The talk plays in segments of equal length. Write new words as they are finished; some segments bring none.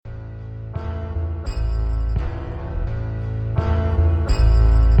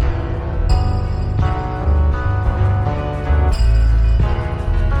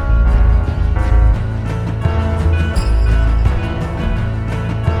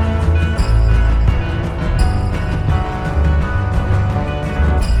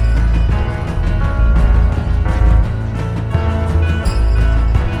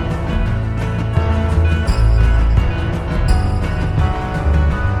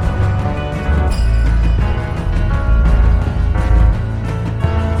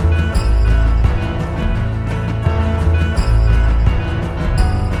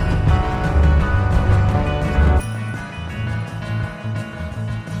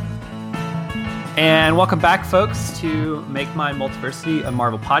And welcome back, folks, to Make Mine Multiversity, a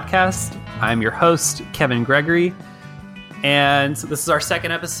Marvel podcast. I'm your host, Kevin Gregory, and this is our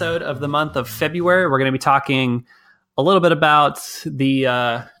second episode of the month of February. We're going to be talking a little bit about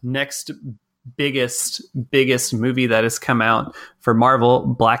the next biggest movie that has come out for Marvel.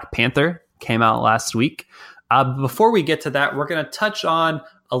 Black Panther came out last week. Before we get to that, we're going to touch on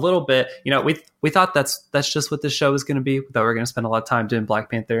a little bit. You know, we thought that's just what this show was going to be. We thought we were going to spend a lot of time doing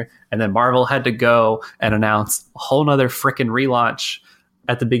Black Panther, and then Marvel had to go and announce a whole nother freaking relaunch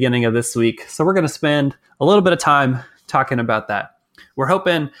at the beginning of this week. So we're going to spend a little bit of time talking about that. We're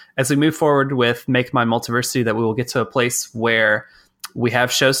hoping as we move forward with Make My Multiversity that we will get to a place where we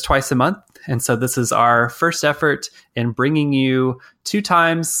have shows twice a month. And so this is our first effort in bringing you 2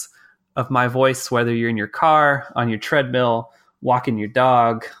 times of my voice, whether you're in your car, on your treadmill, walking your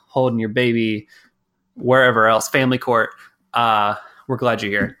dog, holding your baby, wherever else, family court. We're glad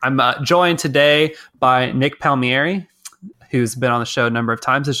you're here. I'm joined today by Nick Palmieri, who's been on the show a number of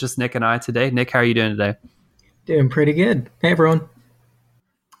times. It's just Nick and I today. Nick, how are you doing today? Doing pretty good. Hey, everyone.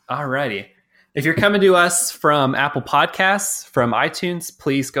 All righty. If you're coming to us from Apple Podcasts, from iTunes,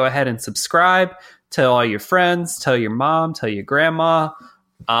 please go ahead and subscribe. Tell all your friends, tell your mom, tell your grandma.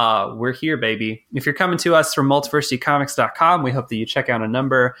 We're here, baby. If you're coming to us from multiversitycomics.com, we hope that you check out a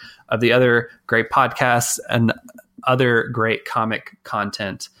number of the other great podcasts and other great comic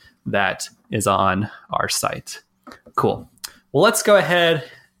content that is on our site. Cool. Well, let's go ahead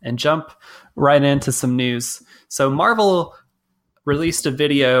and jump right into some news. So Marvel released a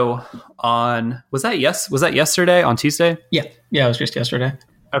video on, was that yesterday, on Tuesday? Yeah, it was just yesterday.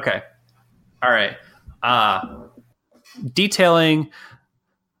 Okay. All right.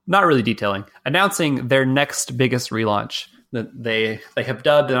 Announcing their next biggest relaunch that they have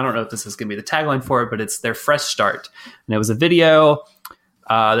dubbed, and I don't know if this is going to be the tagline for it, but it's their Fresh Start. And it was a video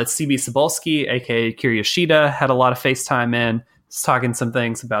that CB Cebulski, aka Kiyoshida, had a lot of FaceTime in. He's talking some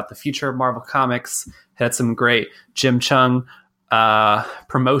things about the future of Marvel Comics. Had some great Jim Chung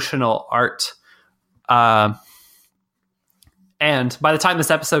promotional art. And by the time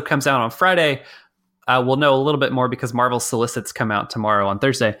this episode comes out on Friday, we'll know a little bit more because Marvel solicits come out tomorrow on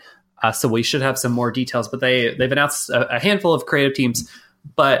Thursday. So we should have some more details, but they've announced a handful of creative teams.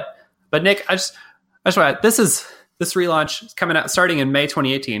 But Nick, I just want this relaunch is coming out starting in May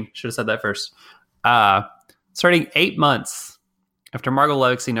 2018. Should have said that first. Starting 8 months after Marvel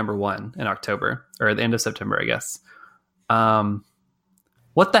Legacy #1 in October, or the end of September, I guess.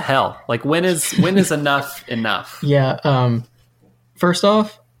 What the hell? Like, when is enough enough? Yeah. First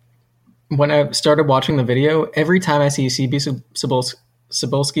off, when I started watching the video, every time I see CB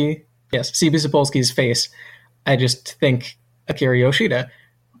Cebulski's face, I just think Akira Yoshida.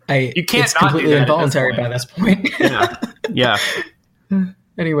 You can't. It's completely involuntary by this point. Yeah.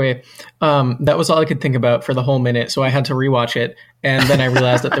 Anyway, that was all I could think about for the whole minute, so I had to rewatch it, and then I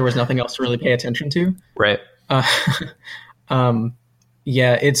realized that there was nothing else to really pay attention to. Right.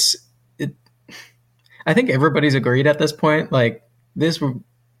 Yeah, I think everybody's agreed at this point. Like, this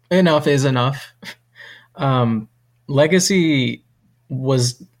enough is enough. Legacy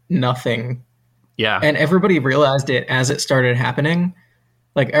was nothing. Yeah. And everybody realized it as it started happening.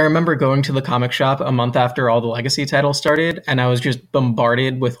 Like, I remember going to the comic shop a month after all the Legacy titles started, and I was just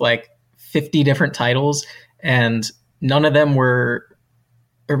bombarded with like 50 different titles, and none of them were,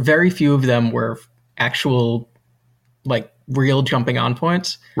 or very few of them were actual, like, real jumping on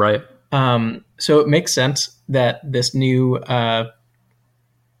points. Right. So it makes sense that this new, the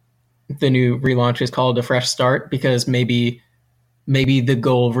new relaunch is called a Fresh Start, because maybe the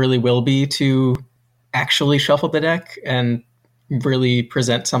goal really will be to actually shuffle the deck and really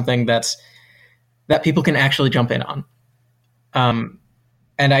present something that people can actually jump in on.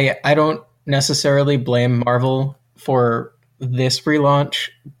 And I don't necessarily blame Marvel for this relaunch,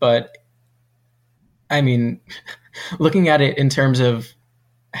 but I mean, looking at it in terms of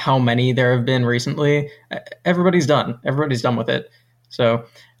how many there have been recently, everybody's done with it. So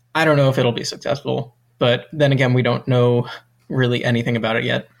I don't know if it'll be successful, but then again, we don't know really anything about it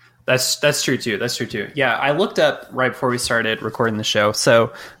yet. That's true too. Yeah, I looked up right before we started recording the show.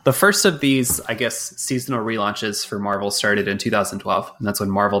 So the first of these, I guess, seasonal relaunches for Marvel started in 2012, and that's when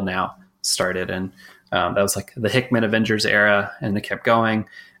Marvel Now started. And that was like the Hickman Avengers era, and they kept going.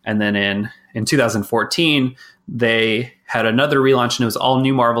 And then in 2014, they had another relaunch, and it was all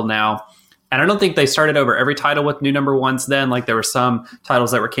new Marvel Now. And I don't think they started over every title with new number ones then. Like, there were some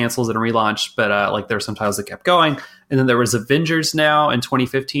titles that were canceled and relaunched, but like there were some titles that kept going. And then there was Avengers Now in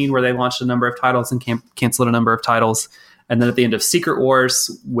 2015, where they launched a number of titles and canceled a number of titles. And then at the end of Secret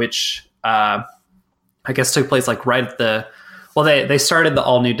Wars, which I guess took place like right at the, well, they started the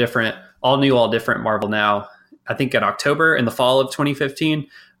all new different all new, all different Marvel Now, I think in October, in the fall of 2015,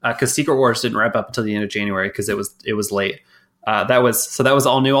 because Secret Wars didn't wrap up until the end of January because it was late. That was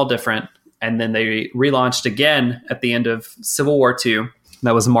all new, all different. And then they relaunched again at the end of Civil War 2.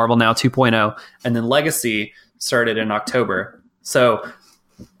 That was Marvel Now 2.0. And then Legacy started in October. So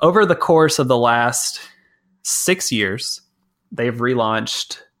over the course of the last 6 years, they've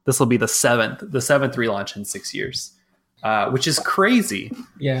relaunched. This will be the seventh relaunch in 6 years, which is crazy.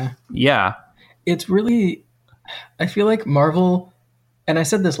 Yeah. Yeah. It's really, I feel like Marvel, and I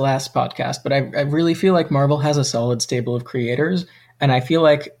said this last podcast, but I really feel like Marvel has a solid stable of creators. And I feel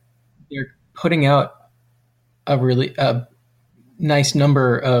like they're putting out a nice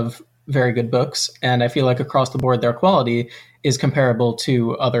number of very good books. And I feel like across the board, their quality is comparable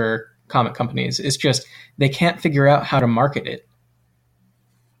to other comic companies. It's just, they can't figure out how to market it.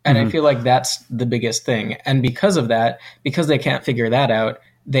 And I feel like that's the biggest thing. And because of that, because they can't figure that out,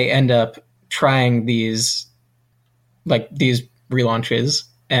 they end up trying these relaunches,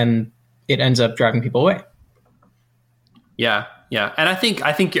 and it ends up driving people away. Yeah. Yeah. And I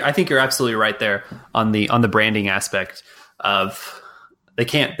think you're absolutely right there on the branding aspect of they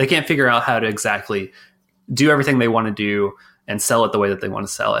can't figure out how to exactly do everything they want to do and sell it the way that they want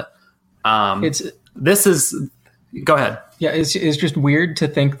to sell it. Go ahead. Yeah, it's just weird to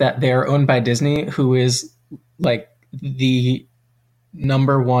think that they're owned by Disney, who is like the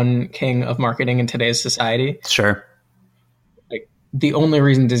number one king of marketing in today's society. Sure. Like the only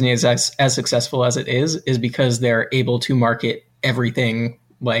reason Disney is as successful as it is because they're able to market everything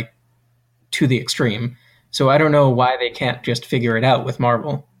like to the extreme. So I don't know why they can't just figure it out with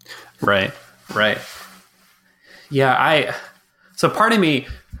Marvel. Right. Yeah, so part of me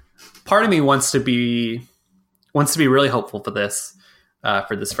wants to be really hopeful for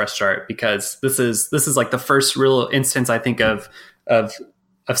this fresh start, because this is like the first real instance I think of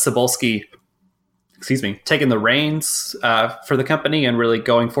Cebulski, taking the reins for the company and really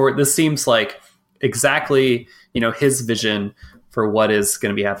going forward. This seems like exactly, his vision for what is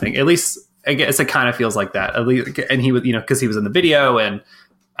going to be happening. At least I guess it kind of feels like that. At least, and he was, because he was in the video, and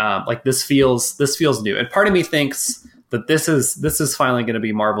like this feels new. And part of me thinks that this is finally going to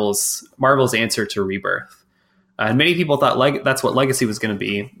be Marvel's answer to Rebirth. And many people thought that's what Legacy was going to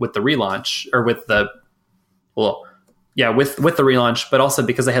be with the relaunch, or with the relaunch, but also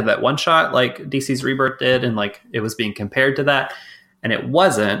because they had that one shot like DC's Rebirth did, and like it was being compared to that, and it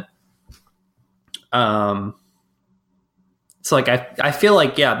wasn't. So like I feel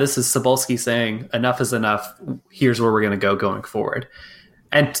like, yeah, this is Cebulski saying enough is enough. Here's where we're going to go going forward,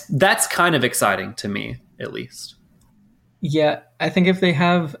 and that's kind of exciting to me, at least. Yeah, I think if they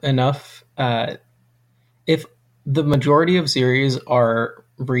have enough, if the majority of series are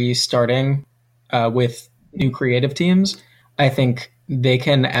restarting with new creative teams, I think they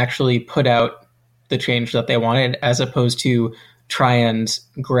can actually put out the change that they wanted, as opposed to try and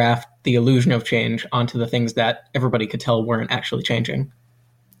graft the illusion of change onto the things that everybody could tell weren't actually changing.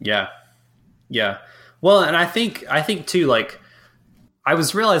 Yeah. Well, and I think too, like, I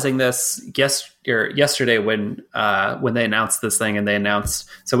was realizing this yesterday when they announced this thing, and they announced,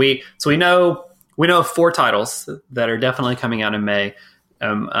 so we know 4 titles that are definitely coming out in May,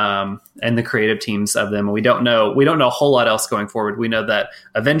 and the creative teams of them. We don't know a whole lot else going forward. We know that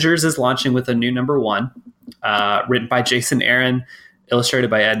Avengers is launching with a new #1, written by Jason Aaron, illustrated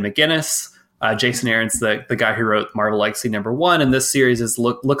by Ed McGuinness. Jason Aaron's the guy who wrote Marvel Legacy #1, and this series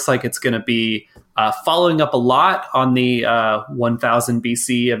looks like it's going to be following up a lot on the 1000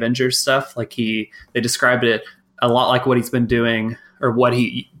 BC Avengers stuff. Like they described it a lot like what he's been doing, or what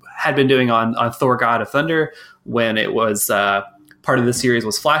he had been doing on Thor: God of Thunder, when it was part of the series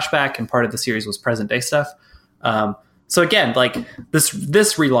was flashback and part of the series was present day stuff. So again, like this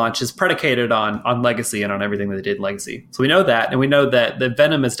relaunch is predicated on Legacy and on everything that they did in Legacy. So we know that, and we know that the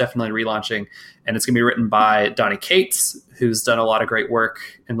Venom is definitely relaunching, and it's going to be written by Donny Cates, who's done a lot of great work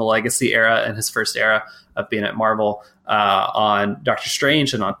in the Legacy era and his first era of being at Marvel, on Doctor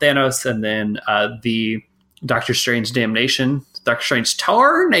Strange and on Thanos, and then the Doctor Strange Tarnation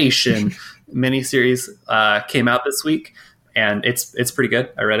miniseries came out this week, and it's pretty good.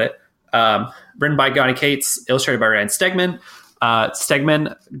 I read it. Written by Donny Cates, illustrated by Ryan Stegman.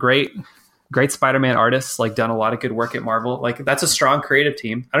 Stegman, great Spider-Man artist, like done a lot of good work at Marvel. Like that's a strong creative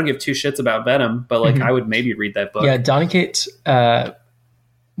team. I don't give 2 shits about Venom, but like I would maybe read that book. Yeah, Donny Cates.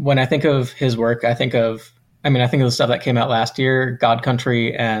 When I think of his work, I think of the stuff that came out last year, God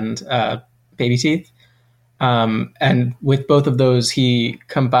Country and Baby Teeth. And with both of those, he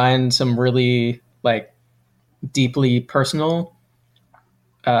combined some really like deeply personal,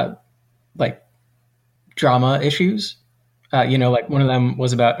 like drama issues Like one of them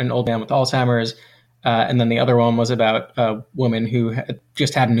was about an old man with Alzheimer's, and then the other one was about a woman who had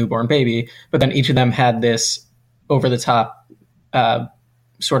just had a newborn baby. But then each of them had this over the top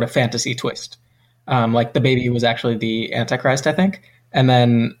sort of fantasy twist. Like the baby was actually the Antichrist, I think. And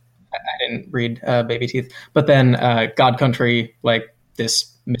then I didn't read Baby Teeth, but then God Country, like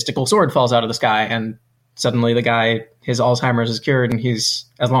this mystical sword falls out of the sky, and suddenly the guy, his Alzheimer's is cured, and he's,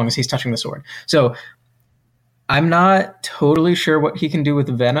 as long as he's touching the sword. So I'm not totally sure what he can do with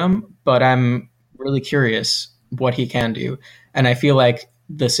Venom, but I'm really curious what he can do. And I feel like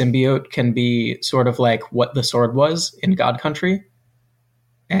the symbiote can be sort of like what the sword was in God Country.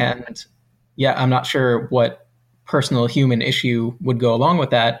 And yeah, I'm not sure what personal human issue would go along with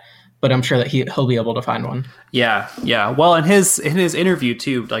that, but I'm sure that he'll be able to find one. Yeah. Well, in his interview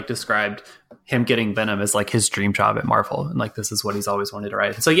too, like described him getting Venom as like his dream job at Marvel, and like this is what he's always wanted to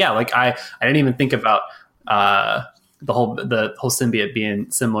write. So yeah, like I didn't even think about the whole symbiote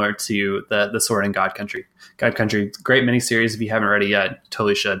being similar to the sword in God Country. God Country, great miniseries. If you haven't read it yet,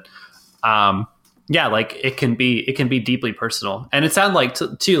 totally should. Yeah, like it can be deeply personal, and it sounded like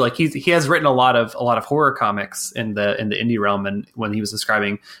too like he has written a lot of horror comics in the indie realm. And when he was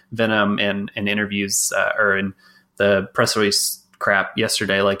describing Venom in interviews or in the press release crap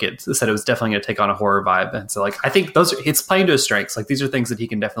yesterday, like it said it was definitely going to take on a horror vibe. And so like I think it's playing to his strengths. Like these are things that he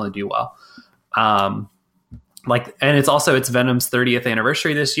can definitely do well. Like, and it's Venom's 30th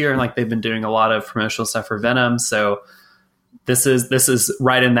anniversary this year, and like they've been doing a lot of promotional stuff for Venom, so this is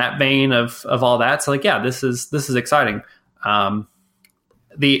right in that vein of all that. So like, yeah, this is exciting. And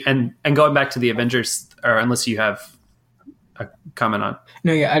going back to the Avengers, or unless you have a comment on.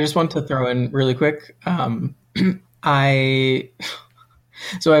 No, yeah, I just want to throw in really quick. I've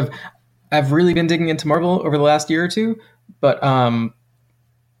really been digging into Marvel over the last year or two, but I'm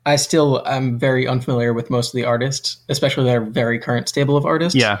very unfamiliar with most of the artists, especially their very current stable of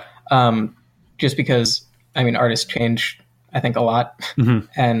artists. Yeah. Just because, I mean, artists change, I think, a lot. Mm-hmm.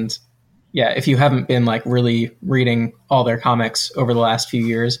 And yeah, if you haven't been like really reading all their comics over the last few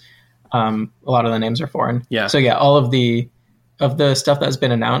years, a lot of the names are foreign. Yeah. So yeah, all of the stuff that's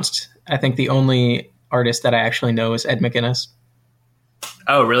been announced, I think the only artist that I actually know is Ed McGuinness.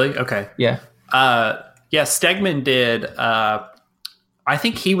 Oh, really? Okay. Yeah. Yeah. Stegman did. I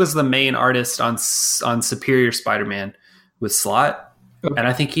think he was the main artist on Superior Spider-Man with Slott. Okay. And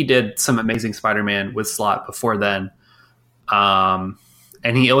I think he did some Amazing Spider-Man with Slott before then.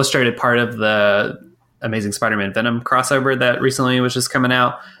 And he illustrated part of the Amazing Spider-Man Venom crossover that recently was just coming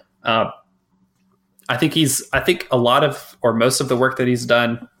out. I think a lot of, or most of the work that he's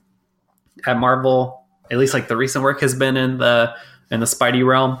done at Marvel, at least like the recent work, has been in the Spidey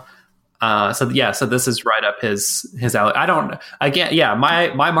realm. So this is right up his alley.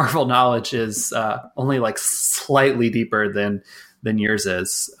 My Marvel knowledge is only like slightly deeper than yours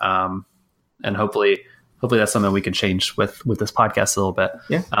is. And hopefully that's something we can change with this podcast a little bit.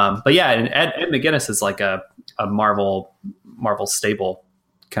 Yeah. But yeah, and Ed McGuinness is like a Marvel stable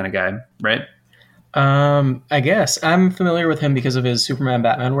kind of guy, right? I guess I'm familiar with him because of his Superman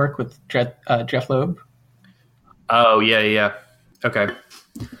Batman work with Jeff Loeb. Oh yeah. Okay.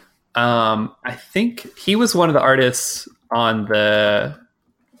 I think he was one of the artists on the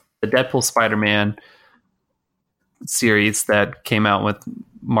Deadpool Spider-Man series that came out with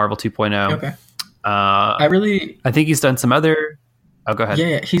Marvel 2.0. Okay. I think he's done some other. Oh, go ahead.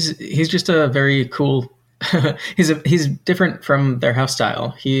 Yeah, he's just a very cool. he's different from their house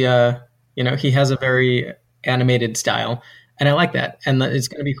style. He has a very animated style, and I like that. And it's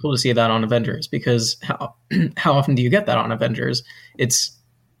going to be cool to see that on Avengers, because how often do you get that on Avengers?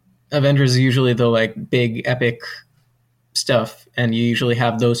 Avengers is usually the like big epic stuff, and you usually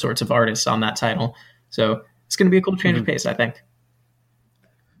have those sorts of artists on that title. So it's going to be a cool change of pace, I think.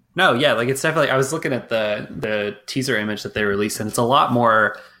 No, yeah, like it's definitely. I was looking at the teaser image that they released, and it's a lot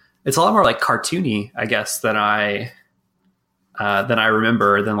more like cartoony, I guess, than I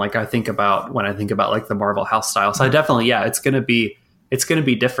remember, than like I think about when I think about like the Marvel house style. So I definitely, yeah, it's gonna be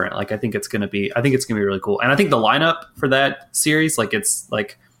different. Like I think it's gonna be really cool, and I think the lineup for that series, like it's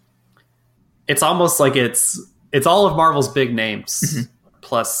almost like it's all of Marvel's big names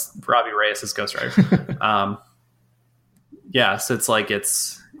plus Robbie Reyes as Ghost Rider. Yeah, so it's like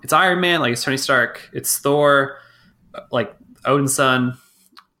it's Iron Man, like it's Tony Stark, it's Thor, like Odin's son,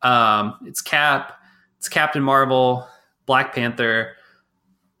 it's Cap, it's Captain Marvel, Black Panther,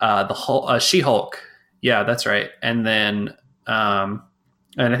 the whole She-Hulk. Yeah, that's right. And then and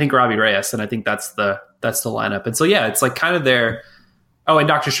I think Robbie Reyes, and I think that's the lineup. And so yeah, it's like kind of their and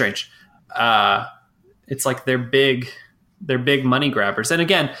Doctor Strange. It's like they're big money grabbers. And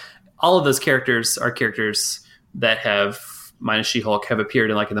again, all of those characters are characters that have minus She-Hulk have appeared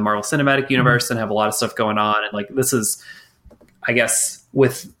in like in the Marvel Cinematic Universe and have a lot of stuff going on. And like this is, I guess,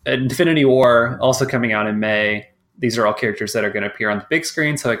 with Infinity War also coming out in May, these are all characters that are going to appear on the big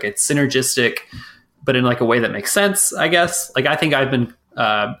screen. So like it's synergistic, but in like a way that makes sense, I guess. Like I think I've been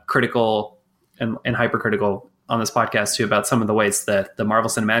critical and hypercritical on this podcast too about some of the ways that the Marvel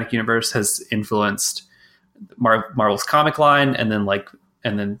Cinematic Universe has influenced Marvel's comic line, and then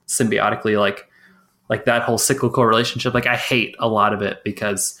symbiotically like that whole cyclical relationship. Like I hate a lot of it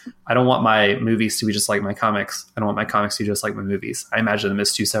because I don't want my movies to be just like my comics. I don't want my comics to be just like my movies. I imagine them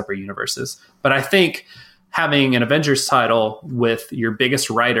as two separate universes. But I think having an Avengers title with your biggest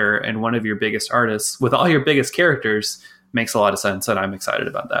writer and one of your biggest artists with all your biggest characters makes a lot of sense, and I'm excited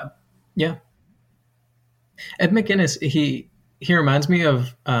about that. Yeah. Ed McGuinness, he reminds me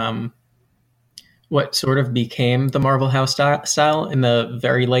of what sort of became the Marvel House style in the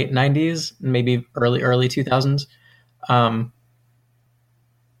very late 90s, maybe early 2000s.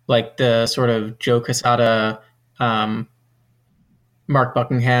 Like the sort of Joe Quesada, Mark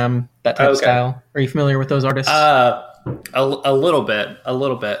Buckingham, that type of style. Are you familiar with those artists? A little bit.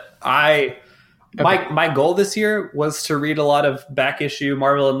 My goal this year was to read a lot of back issue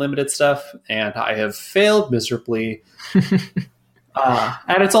Marvel Unlimited stuff, and I have failed miserably.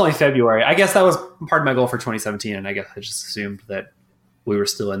 And it's only February. I guess that was part of my goal for 2017, and I guess I just assumed that we were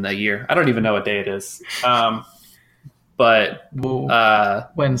still in that year. I don't even know what day it is. But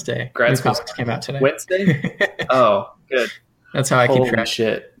Wednesday. Grad's Comics came out today. Wednesday? Oh, good. That's how I keep track.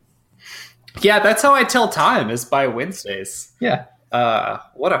 Shit. Yeah, that's how I tell time, is by Wednesdays. Yeah.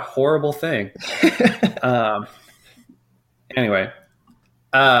 What a horrible thing. Anyway.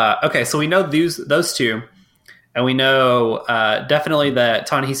 Okay, so we know those two. And we know definitely that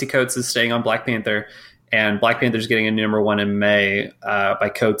Ta-Nehisi Coates is staying on Black Panther, and Black Panther's getting a #1 in May by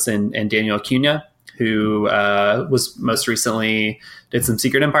Coates and Daniel Acuna, who was most recently did some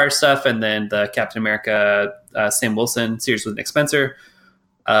Secret Empire stuff, and then the Captain America Sam Wilson series with Nick Spencer.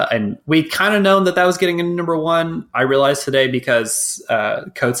 And we'd kind of known that was getting a #1. I realized today because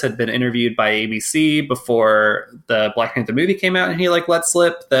Coates had been interviewed by ABC before the Black Panther movie came out, and he let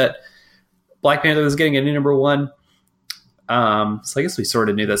slip that Black Panther was getting a #1. So I guess we sort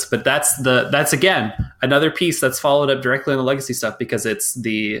of knew this, but that's again another piece that's followed up directly on the legacy stuff, because it's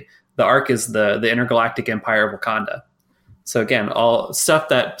the arc is the intergalactic empire of Wakanda. So again, all stuff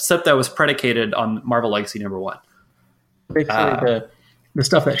that was predicated on Marvel Legacy #1. Basically the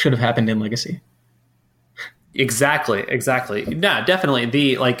stuff that should have happened in Legacy. Exactly. No, definitely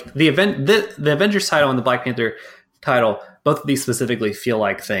the Avengers title and the Black Panther title, both of these specifically feel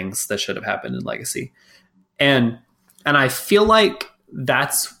like things that should have happened in Legacy. And I feel like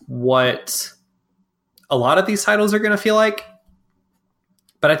that's what a lot of these titles are going to feel like.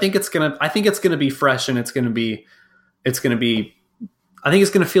 But I think it's going to be fresh, and I think it's going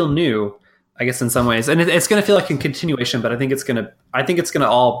to feel new, I guess, in some ways. And it's going to feel like a continuation, but I think it's going to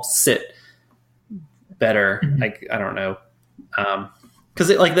all sit better. Mm-hmm. Like, I don't know. Because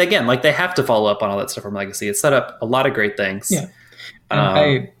they have to follow up on all that stuff from Legacy. It set up a lot of great things. Yeah,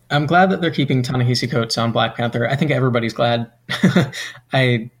 I'm glad that they're keeping Ta-Nehisi Coates on Black Panther. I think everybody's glad.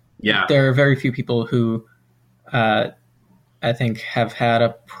 There are very few people who, I think, have had a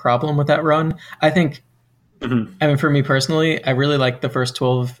problem with that run. I think, mm-hmm. I mean, for me personally, I really liked the first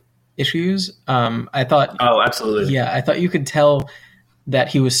 12 issues. I thought, oh, absolutely, yeah, I thought you could tell that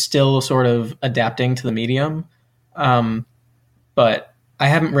he was still sort of adapting to the medium. But I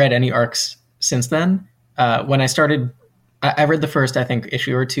haven't read any arcs since then. When I started, I read the first, I think,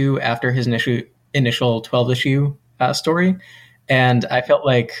 issue or two after his initial 12 issue story. And I felt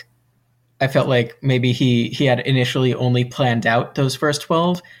like maybe he had initially only planned out those first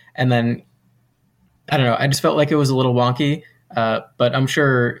 12. And then, I don't know, I just felt like it was a little wonky. But I'm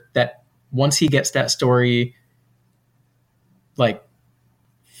sure that once he gets that story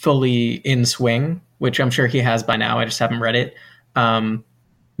fully in swing, which I'm sure he has by now, I just haven't read it.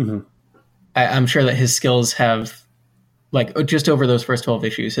 Mm-hmm. I'm sure that his skills have, just over those first 12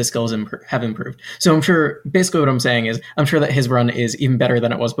 issues, his skills have improved. So I'm sure, basically what I'm saying is, I'm sure that his run is even better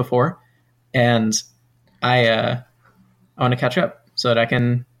than it was before. And I want to catch up so that I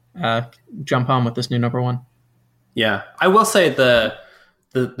can jump on with this new #1. Yeah, I will say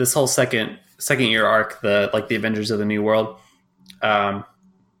this whole second year arc, the Avengers of the New World, it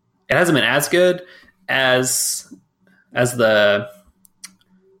hasn't been as good as the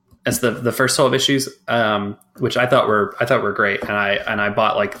first 12 issues, which I thought were great, and I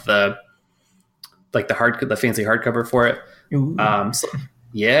bought the fancy hardcover for it.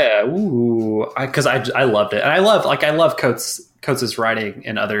 Yeah, ooh, because I loved it, and I love Coates's writing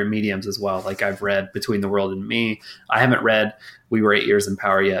in other mediums as well. Like I've read Between the World and Me. I haven't read We Were 8 Years in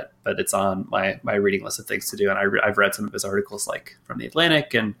Power yet, but it's on my reading list of things to do. And I've read some of his articles, like from the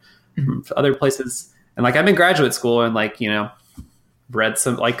Atlantic and from other places. And like I'm in graduate school, and like read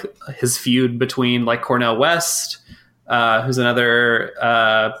some like his feud between like Cornel West, who's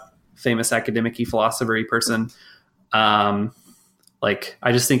another famous academic-y philosopher-y person. Like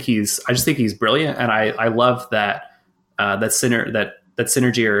I just think he's brilliant, and I love that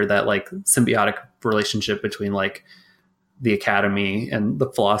synergy or that like symbiotic relationship between like the academy and the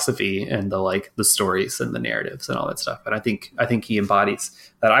philosophy and the stories and the narratives and all that stuff. And I think he embodies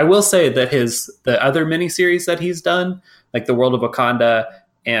that. I will say that the other miniseries that he's done, like the World of Wakanda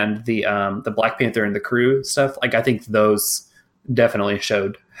and the Black Panther and the Crew stuff, like I think those definitely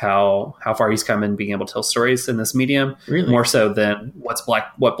showed how far he's come in being able to tell stories in this medium, really? More so than what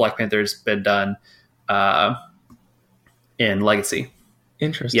Black Panther's been done in Legacy.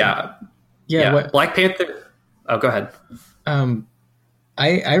 Interesting. Yeah. Black Panther. Oh, go ahead. I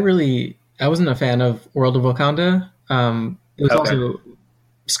wasn't a fan of World of Wakanda. It was also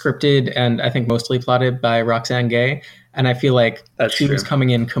scripted and I think mostly plotted by Roxane Gay. And I feel like she was coming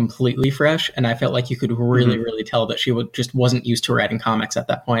in completely fresh, and I felt like you could really, really tell that she just wasn't used to writing comics at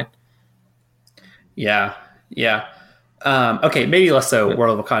that point. Yeah. Okay, maybe less so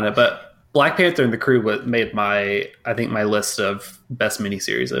World of Wakanda, but Black Panther and the Crew made my list of best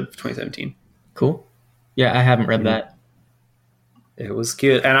miniseries of 2017. Cool. Yeah, I haven't read that. It was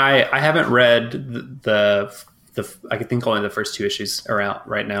good, and I haven't read the I think only the first 2 issues are out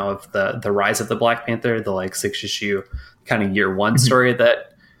right now of the Rise of the Black Panther, the like 6-issue kind of year 1 story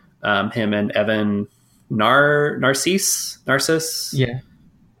that him and Evan Narcisse, yeah,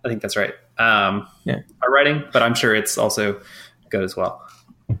 I think that's right, are writing, but I'm sure it's also good as well.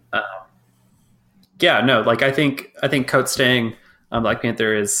 Like I think Coates staying on Black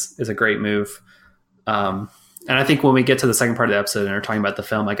Panther is a great move. And I think when we get to the second part of the episode and are talking about the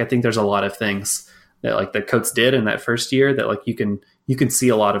film, like I think there's a lot of things that like that Coates did in that first year that like you can see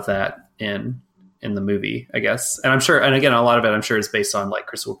a lot of that in the movie, I guess. And I'm sure, and again, a lot of it I'm sure is based on like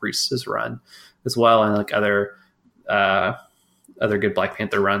Crystal Priest's run as well, and like other good Black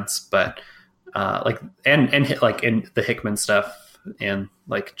Panther runs, but and like in the Hickman stuff and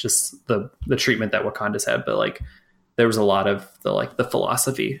like just the treatment that Wakanda's had, but like there was a lot of the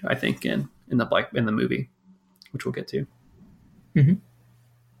philosophy I think in the movie, which we'll get to. Mm-hmm.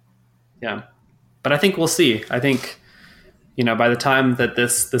 Yeah. But I think we'll see. I think, by the time that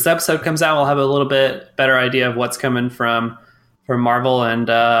this episode comes out, we'll have a little bit better idea of what's coming from Marvel, and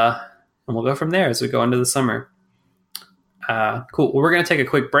we'll go from there as we go into the summer. Cool. Well, we're going to take a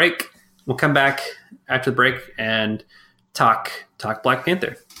quick break. We'll come back after the break and talk Black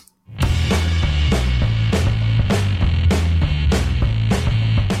Panther.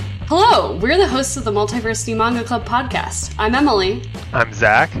 Hello, we're the hosts of the Multiversity Manga Club podcast. I'm Emily. I'm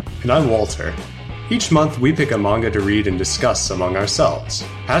Zach. And I'm Walter. Each month, we pick a manga to read and discuss among ourselves.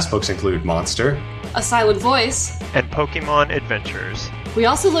 Past books include Monster, A Silent Voice, and Pokemon Adventures. We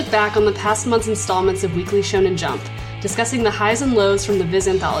also look back on the past month's installments of Weekly Shonen Jump, discussing the highs and lows from the Viz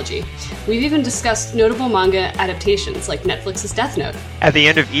anthology. We've even discussed notable manga adaptations like Netflix's Death Note. At the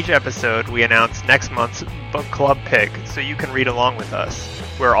end of each episode, we announce next month's book club pick so you can read along with us.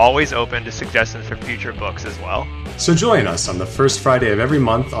 We're always open to suggestions for future books as well. So join us on the first Friday of every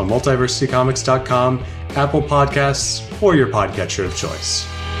month on multiversitycomics.com, Apple Podcasts, or your podcatcher of choice.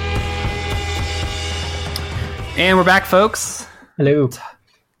 And we're back, folks. Hello.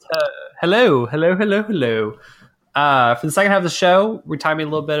 Hello. For the second half of the show, we're talking a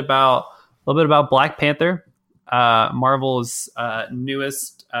little bit about Black Panther, Marvel's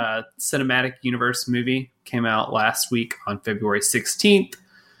newest cinematic universe movie. Came out last week on February 16th,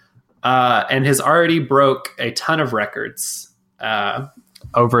 and has already broke a ton of records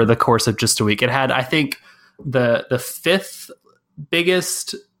over the course of just a week. It had, I think, the 5th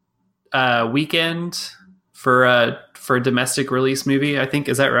biggest weekend for a domestic release movie. I think,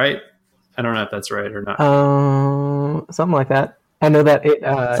 is that right? I don't know if that's right or not. Something like that. I know that it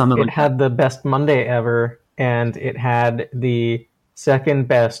had the best Monday ever, and it had the second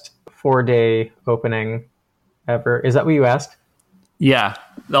best 4-day opening ever. Is that what you asked? Yeah.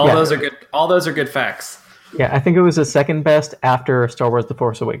 Those are good. All those are good facts. Yeah, I think it was the second best after Star Wars: The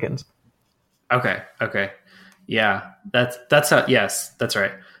Force Awakens. Okay. Yeah, that's how. Yes, that's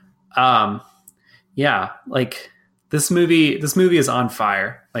right. Yeah, like this movie is on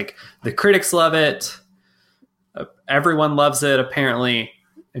fire. Like the critics love it. Everyone loves it, apparently,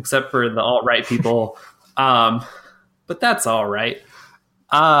 except for the alt-right people. But that's all right.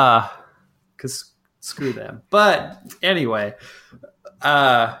 Because screw them. But anyway,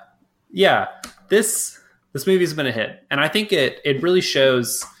 yeah, this movie's been a hit, and I think it really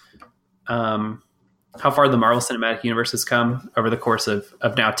shows how far the Marvel Cinematic Universe has come over the course of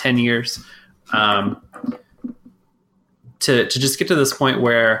now 10 years. To just get to this point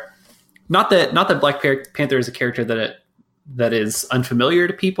where not that Black Panther is a character that is unfamiliar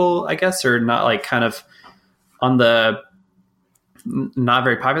to people, I guess, or not like kind of on the not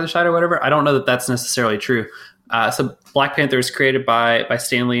very popular side or whatever. I don't know that that's necessarily true. So Black Panther is created by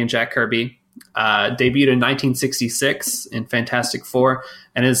Stan Lee and Jack Kirby, debuted in 1966 in Fantastic Four,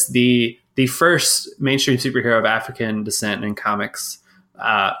 and is the first mainstream superhero of African descent in comics.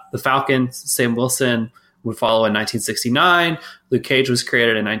 The Falcon, Sam Wilson, would follow in 1969. Luke Cage was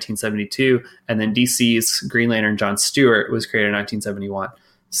created in 1972, and then DC's Green Lantern John Stewart was created in 1971.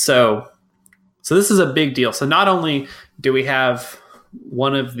 So this is a big deal. So not only do we have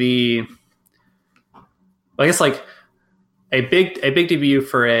one of the, I guess like a big debut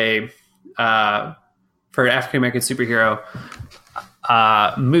for an African American superhero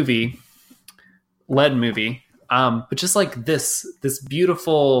movie, but just like this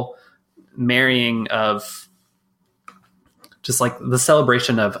beautiful marrying of just like the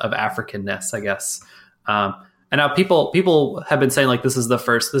celebration of Africanness, I guess. And now people have been saying like this is the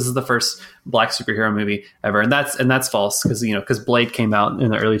first Black superhero movie ever, and that's false because Blade came out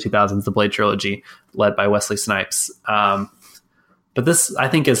in the early 2000s, the Blade trilogy led by Wesley Snipes. But this, I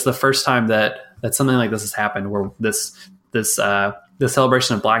think, is the first time that something like this has happened, where the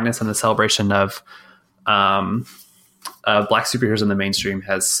celebration of Blackness and the celebration of Black superheroes in the mainstream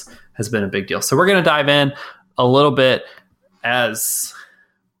has been a big deal. So we're going to dive in a little bit as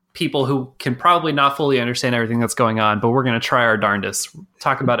people who can probably not fully understand everything that's going on, but we're going to try our darndest,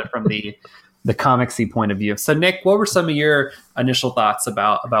 talk about it from the comicsy point of view. So Nick, what were some of your initial thoughts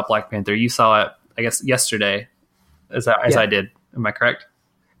about Black Panther? You saw it, I guess, yesterday as I did. Am I correct?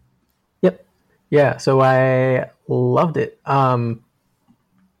 Yep. Yeah. So I loved it.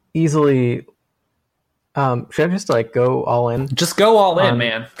 Easily. Should I just like go all in? Just go all in,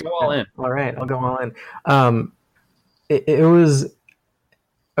 man. Go all in. All right, I'll go all in. It was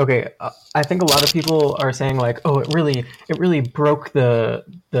okay. I think a lot of people are saying like, oh, it really broke the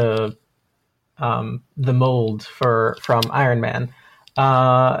mold from Iron Man,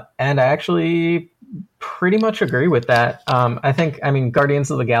 and I actually pretty much agree with that. I mean,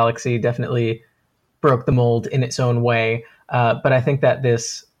 Guardians of the Galaxy definitely broke the mold in its own way, but I think that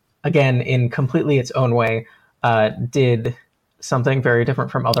this, again, in completely its own way, did something very different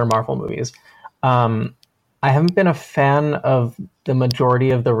from other Marvel movies. I haven't been a fan of the majority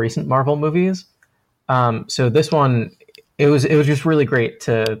of the recent Marvel movies. So this one, it was just really great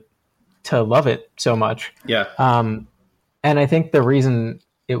to love it so much. Yeah. And I think the reason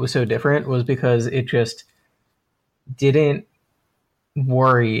it was so different was because it just didn't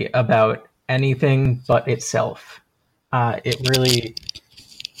worry about anything but itself. It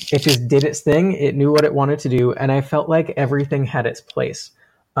just did its thing. It knew what it wanted to do, and I felt like everything had its place.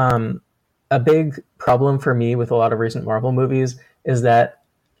 A big problem for me with a lot of recent Marvel movies is that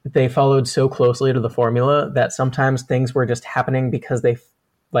they followed so closely to the formula that sometimes things were just happening because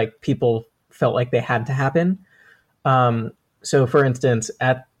people felt like they had to happen. So, for instance,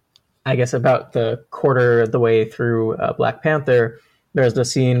 at I guess about the quarter of the way through Black Panther, there's the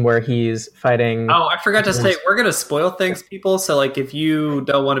scene where he's fighting. Oh, I forgot to say, we're going to spoil things, people. So, like, if you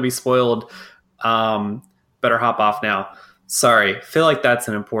don't want to be spoiled, better hop off now. Sorry. Feel like that's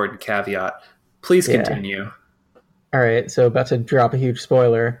an important caveat. Please continue. Yeah. All right. So, about to drop a huge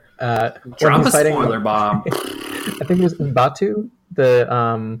spoiler. Drop a spoiler bomb. I think it was M'Baku,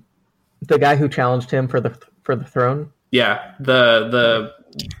 the guy who challenged him for the throne. Yeah.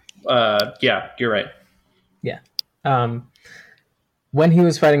 Yeah, you're right. Yeah. When he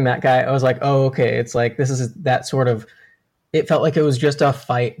was fighting that guy, I was like, oh, okay. It's like, this is that sort of, it felt like it was just a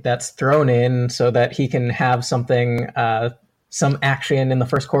fight that's thrown in so that he can have something, some action in the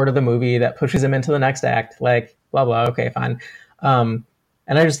first quarter of the movie that pushes him into the next act, like blah, blah. Okay, fine. And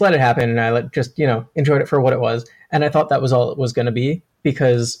I just let it happen. And I just, enjoyed it for what it was. And I thought that was all it was going to be,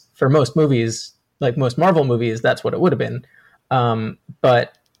 because for most movies, like most Marvel movies, that's what it would have been.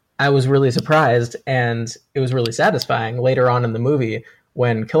 But I was really surprised, and it was really satisfying later on in the movie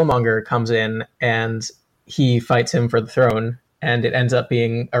when Killmonger comes in and he fights him for the throne, and it ends up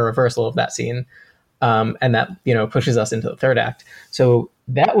being a reversal of that scene. And that, pushes us into the third act. So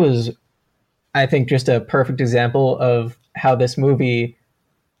that was, I think, just a perfect example of how this movie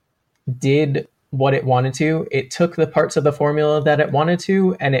did what it wanted to. It took the parts of the formula that it wanted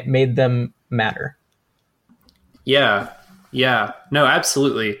to, and it made them matter. Yeah. Yeah, no,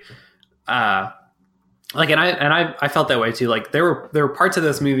 absolutely. Like, and I felt that way too. Like there were parts of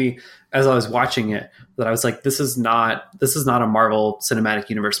this movie as I was watching it that I was like, this is not a Marvel Cinematic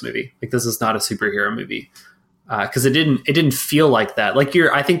Universe movie. Like this is not a superhero movie. Cause it didn't feel like that. Like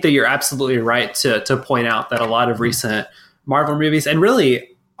I think that you're absolutely right to point out that a lot of recent Marvel movies, and really,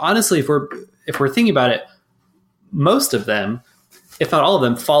 honestly, if we're thinking about it, most of them, if not all of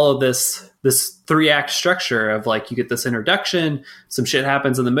them, follow this 3-act structure of like, you get this introduction, some shit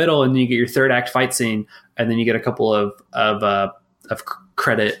happens in the middle, and then you get your 3rd act fight scene, and then you get a couple of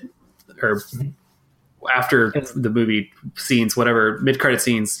credit or after the movie scenes, whatever, mid-credit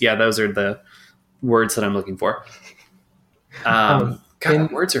scenes. Yeah, those are the words that I'm looking for.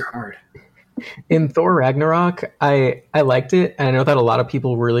 Words are hard. In Thor Ragnarok, I liked it, and I know that a lot of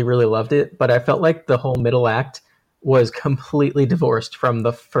people really, really loved it, but I felt like the whole middle act was completely divorced from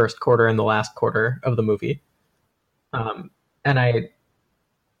the first quarter and the last quarter of the movie. And I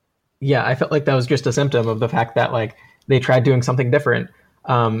felt like that was just a symptom of the fact that like they tried doing something different.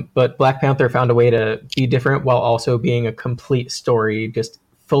 But Black Panther found a way to be different while also being a complete story, just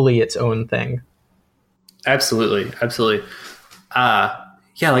fully its own thing. Absolutely. Yeah,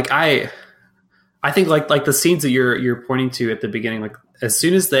 like I think like the scenes that you're pointing to at the beginning, like as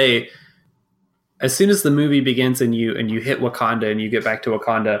soon as the movie begins and you hit Wakanda and you get back to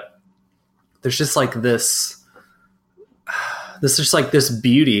Wakanda, there's just like this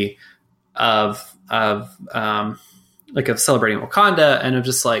beauty of celebrating Wakanda, and of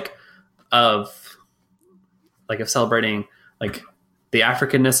just of celebrating like the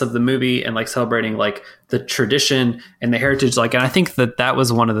Africanness of the movie, and like celebrating like the tradition and the heritage. Like, and I think that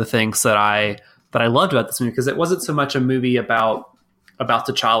was one of the things that I loved about this movie, because it wasn't so much a movie about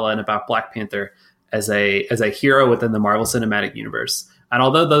T'Challa and about Black Panther as a hero within the Marvel Cinematic Universe. And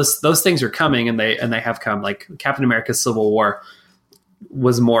although those things are coming, and they have come, like Captain America: Civil War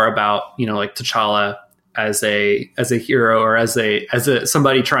was more about, you know, like T'Challa as a hero, or as a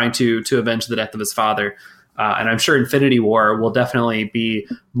somebody trying to avenge the death of his father. And I'm sure Infinity War will definitely be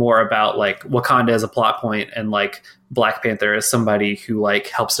more about like Wakanda as a plot point, and like Black Panther as somebody who like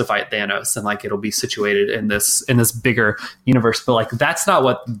helps to fight Thanos, and like it'll be situated in this bigger universe. But like that's not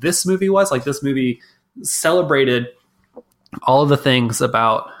what this movie was. Like this movie celebrated all of the things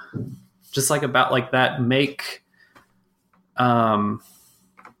about that make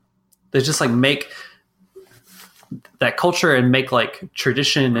they just like make that culture, and make like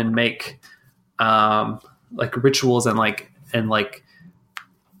tradition, and make like rituals, and that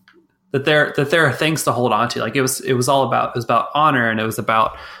there are things to hold on to. Like it was about honor, and it was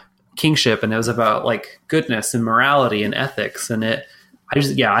about kingship, and it was about like goodness and morality and ethics. And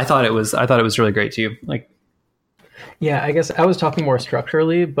I thought it was really great too. Like, yeah, I guess I was talking more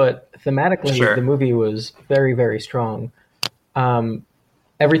structurally, but thematically, sure, the movie was very, very strong.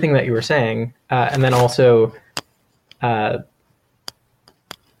 Everything that you were saying, and then also,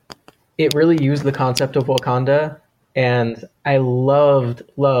 it really used the concept of Wakanda, and I loved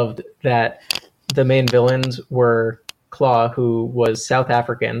that the main villains were Claw, who was South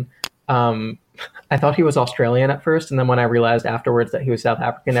African. I thought he was Australian at first, and then when I realized afterwards that he was South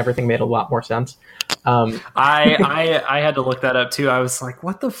African, everything made a lot more sense. I had to look that up too. I was like,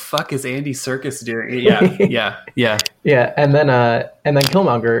 what the fuck is Andy Serkis doing? Yeah. Yeah, and then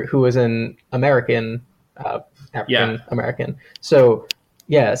Killmonger, who was an American, African American. So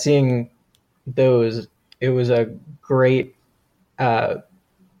yeah, seeing those, it was a great. I'm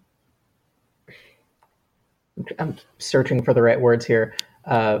searching for the right words here.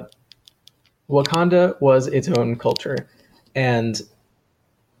 Wakanda was its own culture, and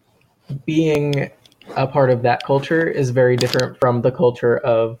being a part of that culture is very different from the culture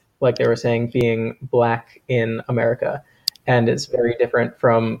of, like they were saying, being Black in America. And it's very different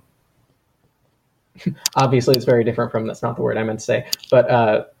from, obviously it's very different from, that's not the word I meant to say,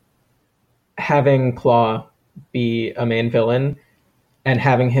 but having Claw be a main villain and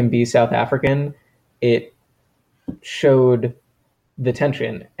having him be South African, it showed the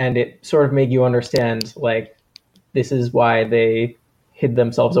tension, and it sort of made you understand, like, this is why they hid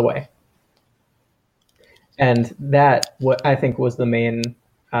themselves away. And that, what I think was the main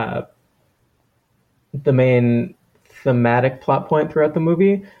thematic plot point throughout the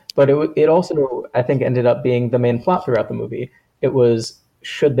movie, but it also, I think, ended up being the main plot throughout the movie. It was,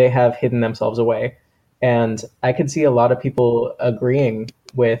 should they have hidden themselves away? And I could see a lot of people agreeing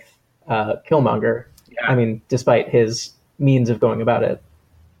with Killmonger. Yeah. I mean, despite his means of going about it.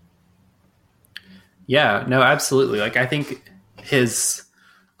 Yeah, no, absolutely. Like, I think his,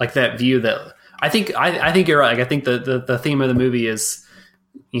 like, that view that, I think you're right. Like, I think the theme of the movie is,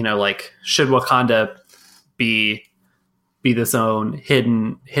 you know, like, should Wakanda be be this own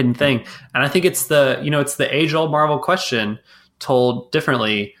hidden thing. And I think it's the age old Marvel question told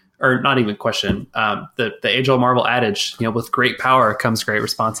differently, or not even question. The age old Marvel adage, with great power comes great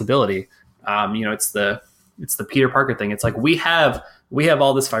responsibility. It's the Peter Parker thing. It's like we have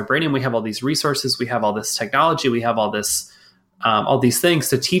all this vibranium, we have all these resources, we have all this technology, we have all these things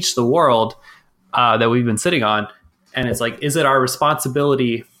to teach the world that we've been sitting on. And it's like, is it our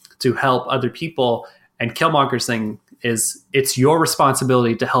responsibility to help other people? And Killmonger's thing is, it's your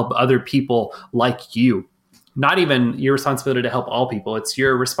responsibility to help other people like you. Not even your responsibility to help all people. It's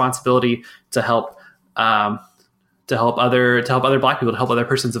your responsibility to help other Black people, to help other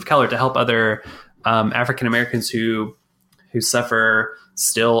persons of color, to help other African Americans who suffer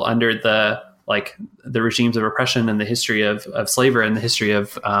still under the regimes of oppression and the history of slavery and the history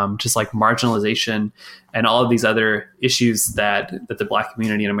of just like marginalization and all of these other issues that the Black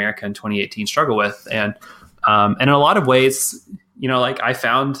community in America in 2018 struggle with. And in a lot of ways, I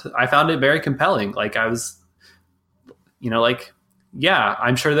found it very compelling. Like I was,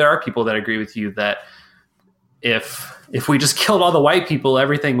 I'm sure there are people that agree with you that if we just killed all the white people,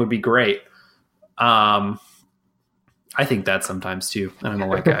 everything would be great. I think that sometimes too. And I'm a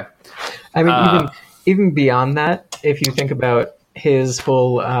white guy. I mean, even beyond that, if you think about his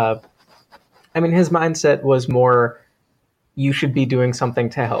whole, his mindset was more, you should be doing something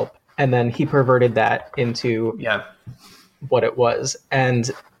to help. And then he perverted that into what it was.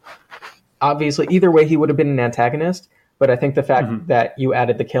 And obviously, either way, he would have been an antagonist. But I think the fact that you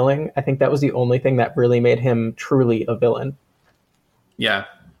added the killing, I think that was the only thing that really made him truly a villain. Yeah.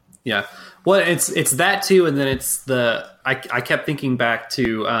 Yeah. Well, it's that too. And then it's I kept thinking back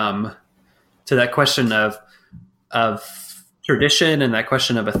to that question of tradition and that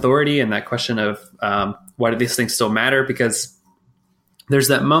question of authority and that question of why do these things still matter? Because there's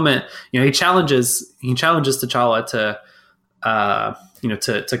that moment, he challenges T'Challa to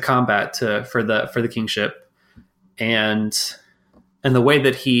combat for the kingship. And the way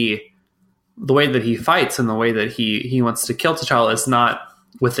that he fights and the way that he wants to kill T'Challa is not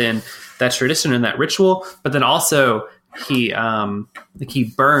within that tradition and that ritual, but then also he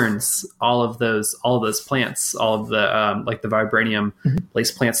burns all of those plants, all of the the vibranium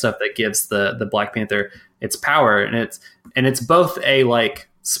lace plant stuff that gives the Black Panther its power, and it's both a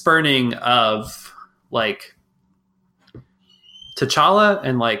spurning of T'Challa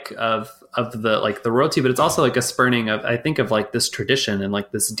and of the royalty, but it's also a spurning of, I think, of this tradition and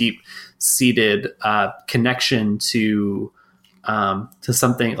this deep seated connection to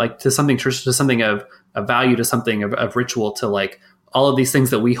something traditional, to something of value, to something of ritual, to all of these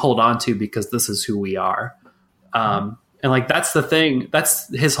things that we hold on to because this is who we are. And that's the thing,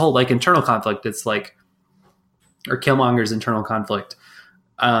 that's his whole internal conflict. It's or Killmonger's internal conflict.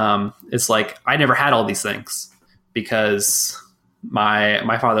 It's I never had all these things because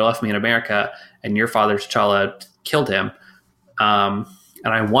my father left me in America and your father T'Challa killed him. And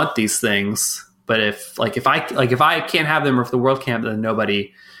I want these things, but if I can't have them, or if the world can't, then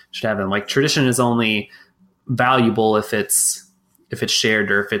nobody should have them. Tradition is only valuable if it's shared,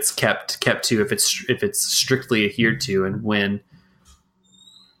 or if it's kept to, if it's strictly adhered to. And when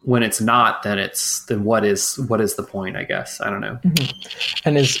it's not, then what is the point, I guess? I don't know. Mm-hmm.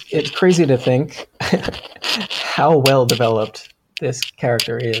 And it's crazy to think how well developed this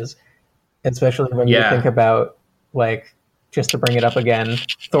character is, especially when you think about just to bring it up again,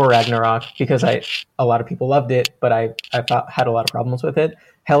 Thor Ragnarok, because a lot of people loved it, but I had a lot of problems with it.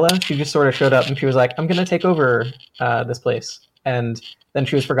 Hela, she just sort of showed up and she was like, I'm going to take over this place. And then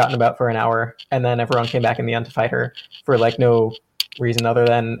she was forgotten about for an hour. And then everyone came back in the end to fight her for no reason other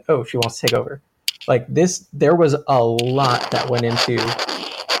than, oh, she wants to take over. There was a lot that went into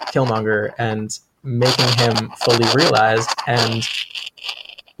Killmonger and making him fully realized, and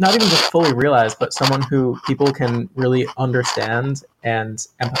not even just fully realized, but someone who people can really understand and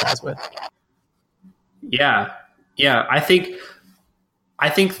empathize with. Yeah. I think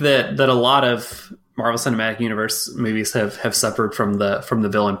that a lot of Marvel Cinematic Universe movies have suffered from the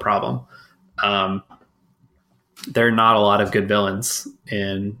villain problem. There are not a lot of good villains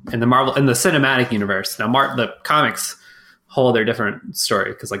in the cinematic universe. Now, the comics hold their different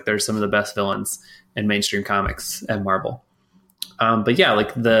story, because there's some of the best villains in mainstream comics at Marvel. But yeah,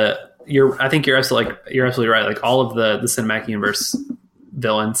 I think you're absolutely right. All of the cinematic universe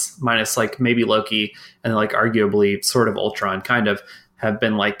villains, minus maybe Loki and arguably sort of Ultron, kind of have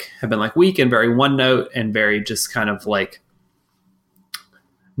been weak and very one note and very just kind of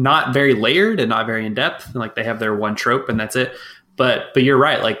not very layered and not very in depth. And they have their one trope and that's it. But you're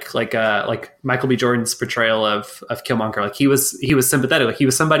right. Like Michael B. Jordan's portrayal of Killmonger, he was sympathetic. He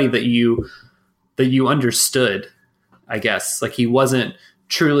was somebody that you understood. I guess. Like he wasn't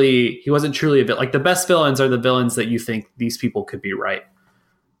truly a villain. Like the best villains are the villains that you think these people could be right.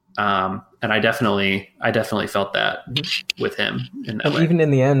 And I definitely felt that with him in that way. Even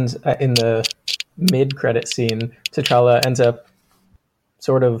in the end, in the mid-credit scene, T'Challa ends up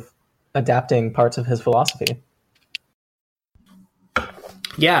sort of adapting parts of his philosophy.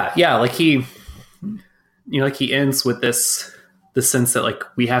 Yeah, like he ends with this sense that like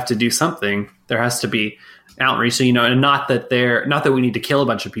we have to do something. There has to be outreach, so, and not that we need to kill a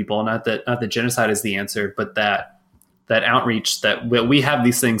bunch of people, not that genocide is the answer, but that outreach, that we have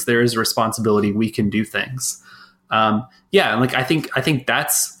these things, there is a responsibility, we can do things. And like I think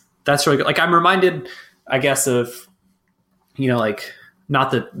that's really good. Like I'm reminded, I guess, of like,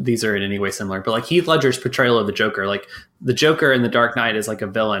 not that these are in any way similar, but like Heath Ledger's portrayal of the Joker. Like the Joker in The Dark Knight is like a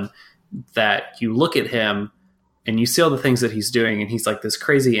villain that you look at him and you see all the things that he's doing, and he's like this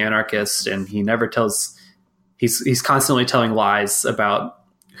crazy anarchist, and he never tells. He's constantly telling lies about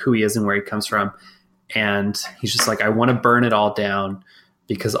who he is and where he comes from. And he's just like, I want to burn it all down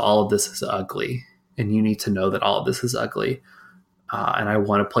because all of this is ugly. And you need to know that all of this is ugly. And I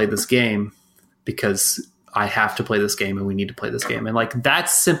want to play this game because I have to play this game, and we need to play this game. And like,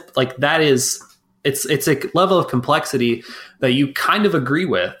 it's a level of complexity that you kind of agree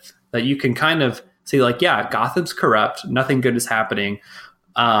with, that you can kind of see like, yeah, Gotham's corrupt. Nothing good is happening.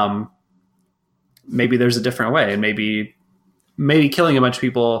 Maybe there's a different way, and maybe killing a bunch of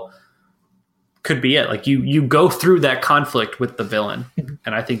people could be it. Like you go through that conflict with the villain.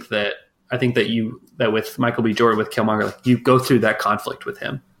 And I think that with Michael B. Jordan, with Killmonger, like you go through that conflict with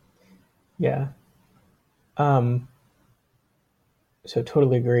him. Yeah. So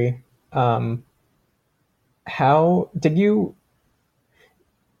totally agree. How did you,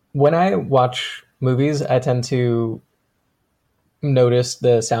 when I watch movies, I tend to notice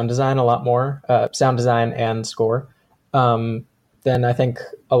the sound design a lot more, sound design and score. Then I think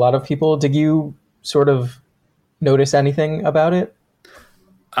a lot of people. Did you sort of notice anything about it?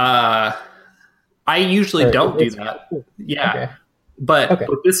 I usually don't do that. Yeah. Okay. But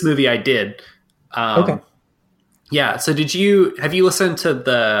with this movie I did. Okay. Yeah. So have you listened to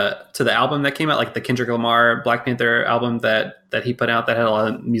the album that came out, like the Kendrick Lamar Black Panther album that he put out, that had a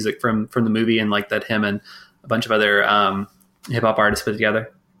lot of music from the movie, and like that him and a bunch of other hip hop artists put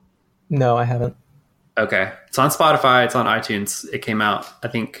together? No, I haven't. Okay. It's on Spotify. It's on iTunes. It came out, I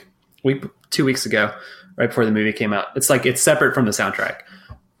think, 2 weeks ago, right before the movie came out. It's separate from the soundtrack.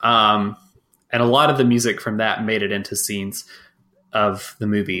 And a lot of the music from that made it into scenes of the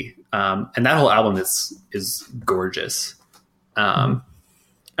movie. And that whole album is gorgeous. And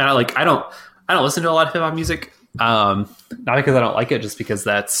I don't listen to a lot of hip hop music. Not because I don't like it, just because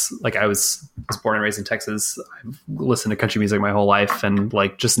that's like, I was born and raised in Texas. I've listened to country music my whole life, and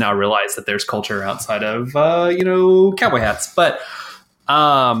like just now realize that there's culture outside of cowboy hats. But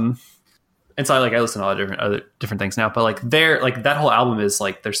and so I listen to all other different things now. But like that whole album is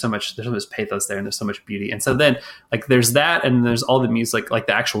like, there's so much pathos there, and there's so much beauty. And so then like there's that, and there's all the music, like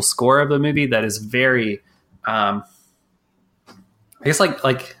the actual score of the movie that is very I guess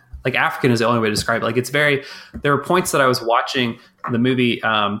like African is the only way to describe it. Like it's very, there were points that I was watching the movie.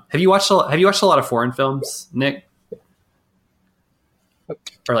 Have you watched a lot of foreign films, Nick?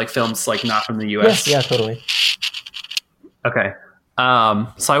 Or like films like not from the US? Yeah, totally. Okay.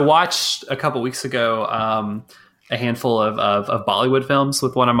 So I watched a couple weeks ago a handful of Bollywood films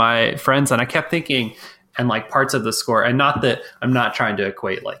with one of my friends, and I kept thinking, and like parts of the score, and not that I'm not trying to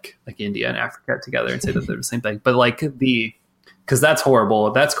equate like India and Africa together and say that they're the same thing, but like because that's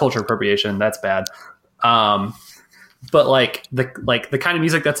horrible. That's culture appropriation. That's bad. But like the kind of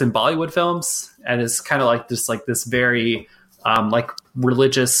music that's in Bollywood films, and is kind of like just like this very like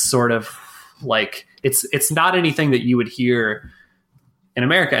religious sort of, like it's not anything that you would hear in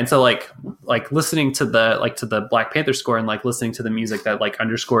America. And so like listening to the Black Panther score, and like listening to the music that like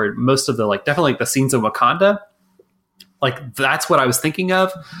underscored most of the, like definitely like the scenes of Wakanda, like that's what I was thinking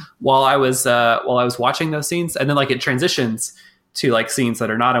of while I was watching those scenes. And then like it transitions to like scenes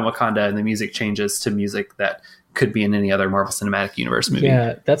that are not in Wakanda, and the music changes to music that could be in any other Marvel Cinematic Universe movie.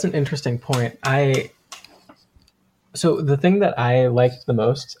 Yeah, that's an interesting point. So the thing that I liked the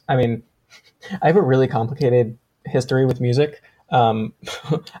most, I mean, I have a really complicated history with music. I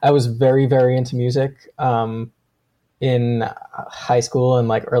was very, very into music in high school and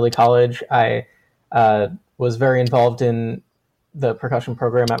like early college. I was very involved in the percussion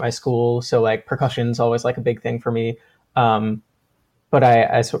program at my school. So like percussion's always like a big thing for me. But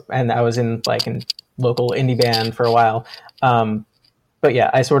I was in like in local indie band for a while. But yeah,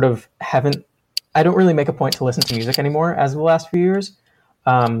 I sort of I don't really make a point to listen to music anymore as of the last few years.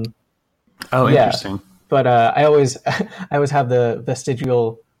 Interesting. but I always have the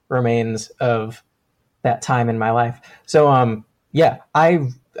vestigial remains of that time in my life. So yeah, I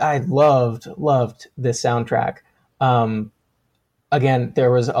loved this soundtrack. Again,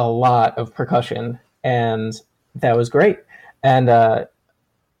 there was a lot of percussion, and that was great. And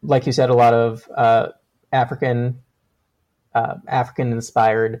like you said, a lot of African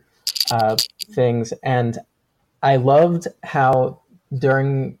inspired things. And I loved how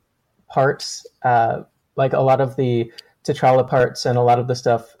during parts, like a lot of the T'Challa parts and a lot of the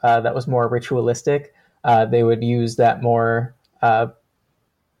stuff that was more ritualistic, they would use that more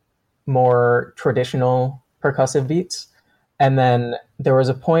traditional percussive beats. And then there was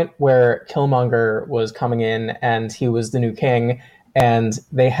a point where Killmonger was coming in and he was the new king, and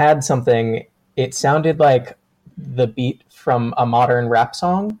they had something, it sounded like the beat from a modern rap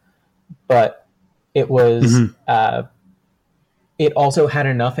song, but it was, it also had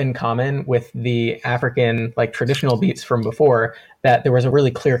enough in common with the African, like, traditional beats from before that there was a really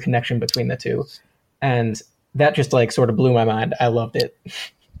clear connection between the two. And that just, like, sort of blew my mind. I loved it.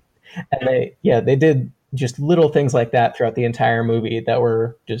 And they did just little things like that throughout the entire movie that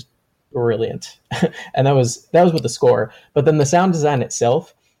were just brilliant. And that was with the score. But then the sound design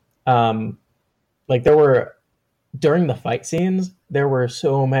itself, like, there were, during the fight scenes, there were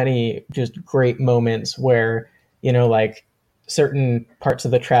so many just great moments where, you know, like, certain parts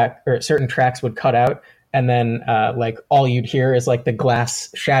of the track or certain tracks would cut out, and then like all you'd hear is like the glass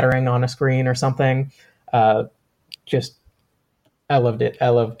shattering on a screen or something. Just, I loved it. I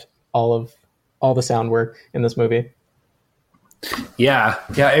loved all the sound work in this movie. Yeah.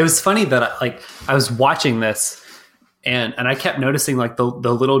 It was funny that like I was watching this and I kept noticing like the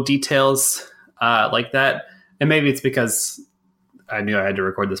little details like that. And maybe it's because I knew I had to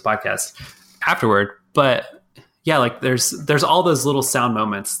record this podcast afterward, but yeah, like there's all those little sound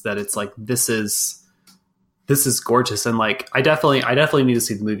moments that it's like, this is gorgeous. And like, I definitely need to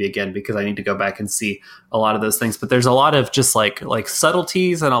see the movie again because I need to go back and see a lot of those things. But there's a lot of just like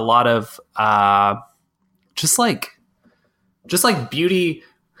subtleties and a lot of just like beauty,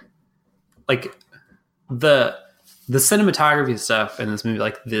 like the cinematography stuff in this movie,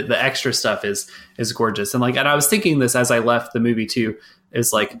 like the extra stuff is gorgeous. And like, and I was thinking this as I left the movie too,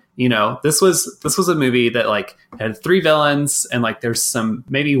 is like, you know, this was a movie that like had 3 villains and like there's some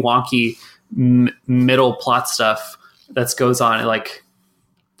maybe wonky middle plot stuff that goes on. And like,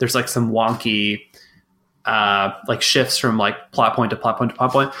 there's like some wonky like shifts from like plot point to plot point to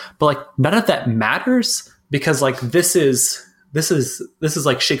plot point, but like none of that matters because like this is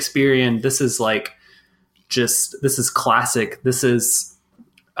like Shakespearean. This is like, this is classic. This is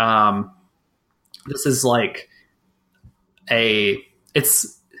like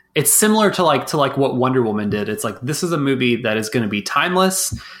it's similar to what Wonder Woman did. It's like, this is a movie that is going to be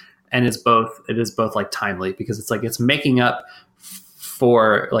timeless, and it is both like timely because it's like, it's making up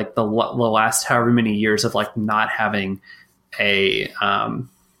for like the last however many years of like not having a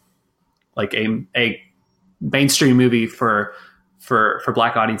mainstream movie for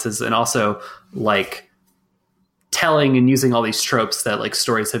Black audiences, and also like telling and using all these tropes that like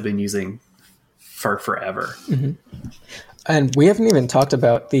stories have been using for forever. Mm-hmm. And we haven't even talked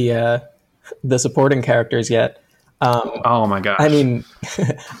about the supporting characters yet. Oh my gosh. I mean,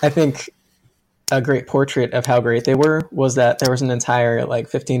 I think a great portrait of how great they were was that there was an entire like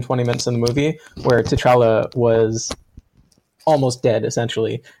 15, 20 minutes in the movie where T'Challa was almost dead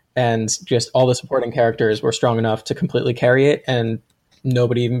essentially. And just all the supporting characters were strong enough to completely carry it, and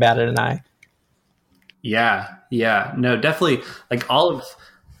nobody even batted an eye. Yeah. No, definitely. Like all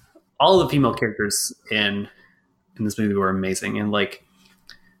of the female characters in this movie were amazing and like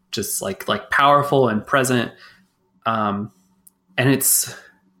just like powerful and present. And it's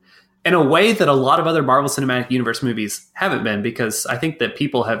in a way that a lot of other Marvel Cinematic Universe movies haven't been, because I think that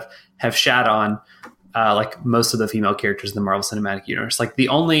people have shat on like most of the female characters in the Marvel Cinematic Universe. Like the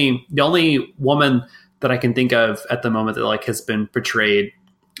only woman that I can think of at the moment that like has been portrayed,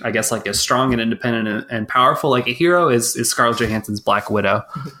 I guess, like as strong and independent and powerful like a hero is Scarlett Johansson's Black Widow.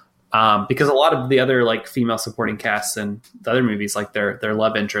 Because a lot of the other like female supporting casts in the other movies, like their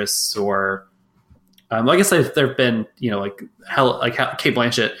love interests, or I guess there've been, you know, like Cate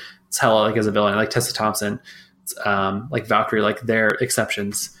Blanchett, it's hella like as a villain, like Tessa Thompson, like Valkyrie, like they're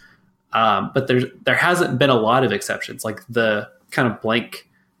exceptions. But there hasn't been a lot of exceptions. Like the kind of blank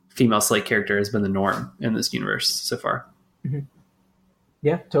female slate character has been the norm in this universe so far. Mm-hmm.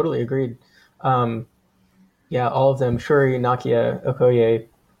 Yeah, totally agreed. Yeah, all of them, Shuri, Nakia, Okoye,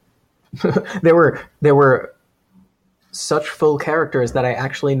 they were such full characters that I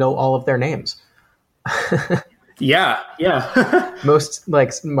actually know all of their names. Yeah. Most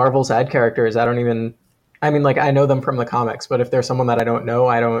like Marvel side characters, I don't even I mean, like, I know them from the comics, but if there's someone that I don't know,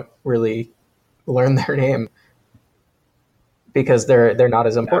 I don't really learn their name because they're not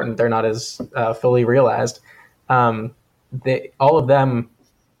as important. They're not as fully realized. All of them,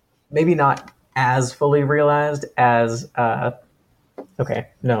 maybe not as fully realized as. Okay,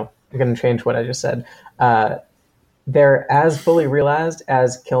 no, I'm going to change what I just said. They're as fully realized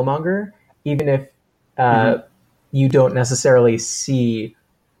as Killmonger, even if you don't necessarily see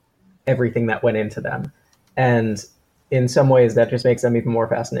everything that went into them. And in some ways, that just makes them even more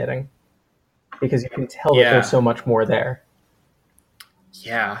fascinating because you can tell that there's so much more there.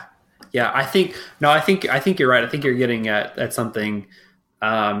 Yeah. I think you're right. I think you're getting at something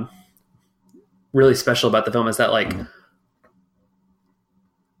really special about the film is that like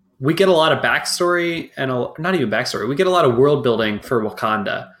we get a lot of backstory and not even backstory. We get a lot of world building for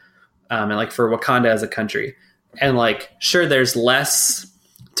Wakanda and like for Wakanda as a country. And like, sure, there's less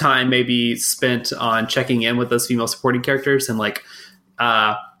time maybe spent on checking in with those female supporting characters. And like,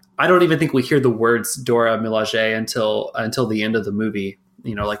 I don't even think we hear the words Dora Milaje until the end of the movie,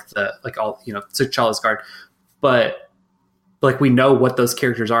 T'Challa's guard. But like, we know what those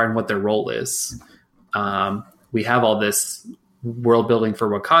characters are and what their role is. We have all this world building for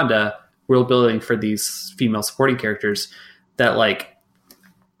Wakanda, world building for these female supporting characters that like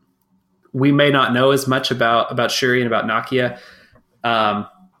we may not know as much about Shuri and about Nakia. I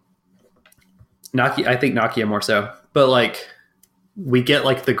think Nakia more so, but like we get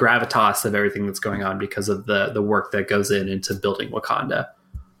like the gravitas of everything that's going on because of the work that goes into building Wakanda.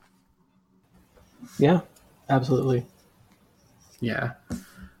 Yeah, absolutely. Yeah.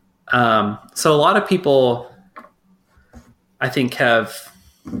 So a lot of people I think have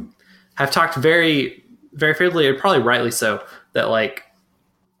talked very, very favorably, and probably rightly so, that like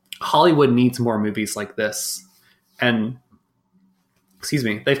Hollywood needs more movies like this. And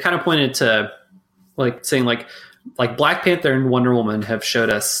they've kind of pointed to like saying like Black Panther and Wonder Woman have showed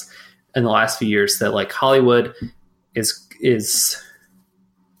us in the last few years that like Hollywood is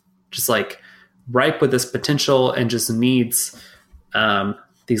just like ripe with this potential and just needs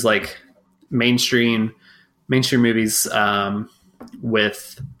these like mainstream movies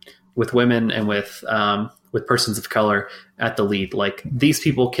with women and with persons of color at the lead. Like these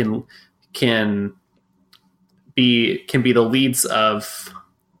people can be the leads of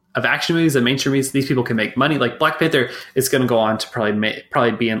action movies and mainstream movies. These people can make money. Like Black Panther is going to go on to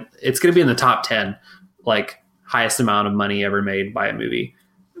probably be in the top 10 like highest amount of money ever made by a movie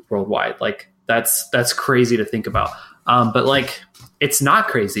worldwide. Like that's crazy to think about. But like it's not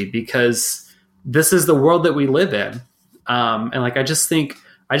crazy because this is the world that we live in. And like I just think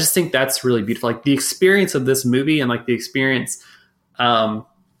that's really beautiful. Like the experience of this movie and like the experience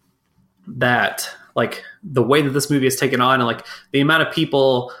that like the way that this movie is taken on and like the amount of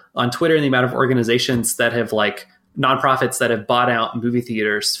people on Twitter and the amount of organizations that have like nonprofits that have bought out movie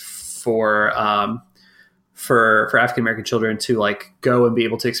theaters for African-American children to like go and be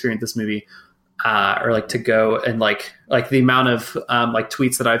able to experience this movie or like to go and like the amount of like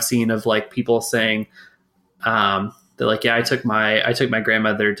tweets that I've seen of like people saying that like, yeah, I took my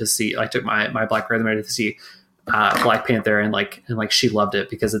grandmother to see, I took my Black grandmother to see Black Panther and she loved it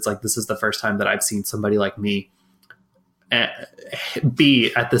because it's like, this is the first time that I've seen somebody like me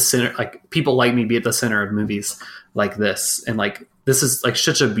be at the center, like people like me be at the center of movies like this. And like, this is like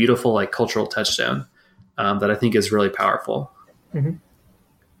such a beautiful, like cultural touchstone that I think is really powerful. Mm-hmm.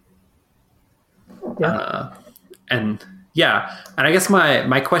 Yeah. And I guess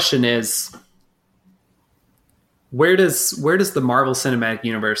my question is, where does the Marvel Cinematic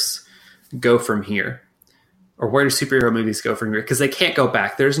Universe go from here? Or where do superhero movies go from here? Because they can't go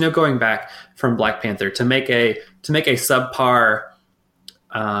back. There's no going back from Black Panther to make a subpar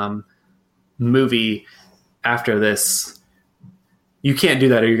movie after this. You can't do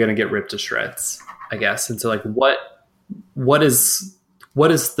that, or you're going to get ripped to shreds, I guess. And so, like, what is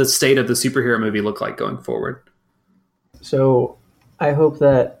the state of the superhero movie look like going forward? So, I hope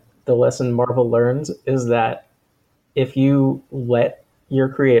that the lesson Marvel learns is that if you let your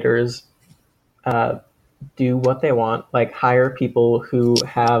creators do what they want, like hire people who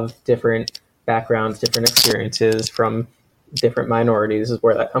have different backgrounds, different experiences from different minorities is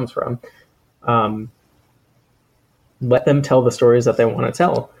where that comes from. Let them tell the stories that they want to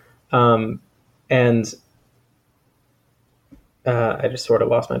tell. And I just sort of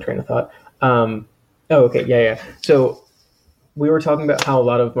lost my train of thought. Okay. Yeah. So we were talking about how a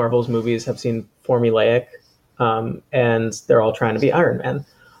lot of Marvel's movies have seemed formulaic, and they're all trying to be Iron Man.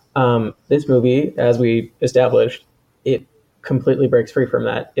 This movie, as we established, it completely breaks free from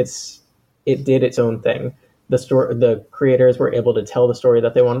that. It did its own thing. The creators were able to tell the story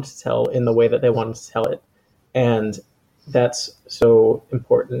that they wanted to tell in the way that they wanted to tell it. And that's so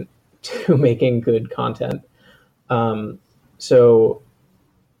important to making good content. So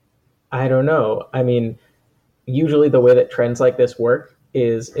I don't know. I mean, usually the way that trends like this work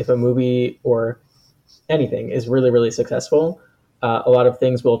is if a movie or anything is really, really successful, a lot of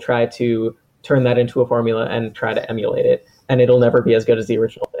things will try to turn that into a formula and try to emulate it, and it'll never be as good as the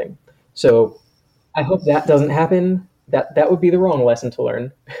original thing. So I hope that doesn't happen. That would be the wrong lesson to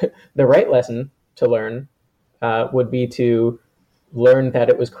learn. The right lesson to learn would be to learn that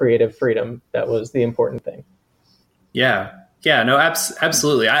it was creative freedom that was the important thing. Yeah, no,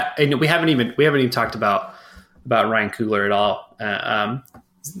 absolutely. And we haven't even talked about Ryan Coogler at all.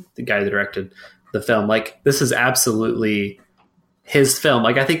 The guy that directed the film. Like, this is absolutely his film.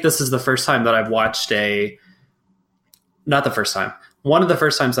 Like, I think this is the first time that I've watched not the first time. One of the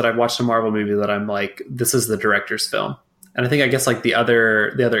first times that I've watched a Marvel movie that I'm like, this is the director's film. And I guess like the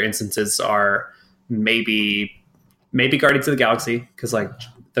other instances are maybe Guardians of the Galaxy, because like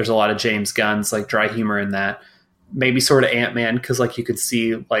there's a lot of James Gunn's like dry humor in that. Maybe sort of Ant-Man, because like you could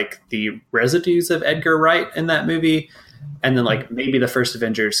see like the residues of Edgar Wright in that movie. And then like maybe the first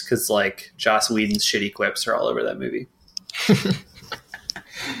Avengers, because like Joss Whedon's shitty quips are all over that movie.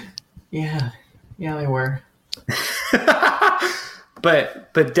 Yeah, they were.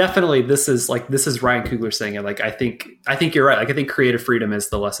 But definitely this is Ryan Coogler saying it. Like, I think you're right. Like, I think creative freedom is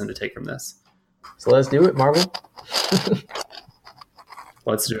the lesson to take from this. So let's do it, Marvel.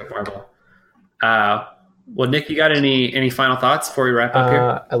 Let's do it, Marvel. Well, Nick, you got any final thoughts before we wrap up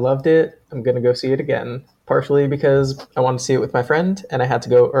here? I loved it. I'm going to go see it again, partially because I wanted to see it with my friend and I had to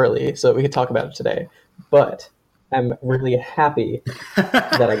go early so that we could talk about it today. But I'm really happy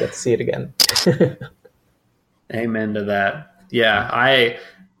that I get to see it again. Amen to that. Yeah, I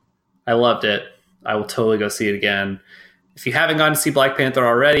loved it. I will totally go see it again. If you haven't gone to see Black Panther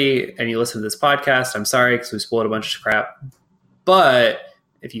already and you listen to this podcast, I'm sorry because we spoiled a bunch of crap. But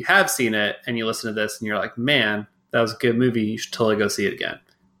if you have seen it and you listen to this and you're like, man, that was a good movie, you should totally go see it again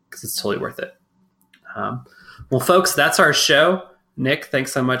because it's totally worth it. Well, folks, that's our show. Nick,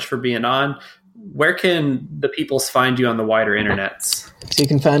 thanks so much for being on. Where can the peoples find you on the wider internets? So you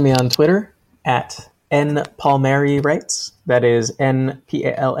can find me on Twitter at npalmieri. That is NPALMIERI.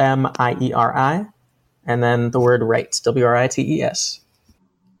 And then the word rights, WRITES.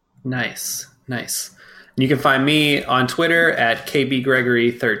 Nice. And you can find me on Twitter at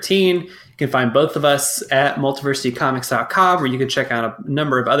KBGregory13. You can find both of us at multiversitycomics.com, where you can check out a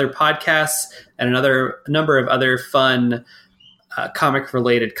number of other podcasts and a number of other fun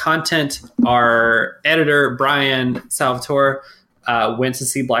comic-related content. Our editor, Brian Salvatore, went to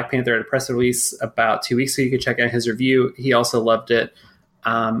see Black Panther at a press release about 2 weeks ago. You can check out his review. He also loved it.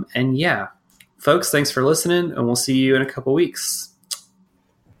 And yeah, folks, thanks for listening, and we'll see you in a couple weeks.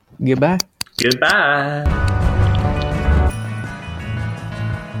 Goodbye. Goodbye.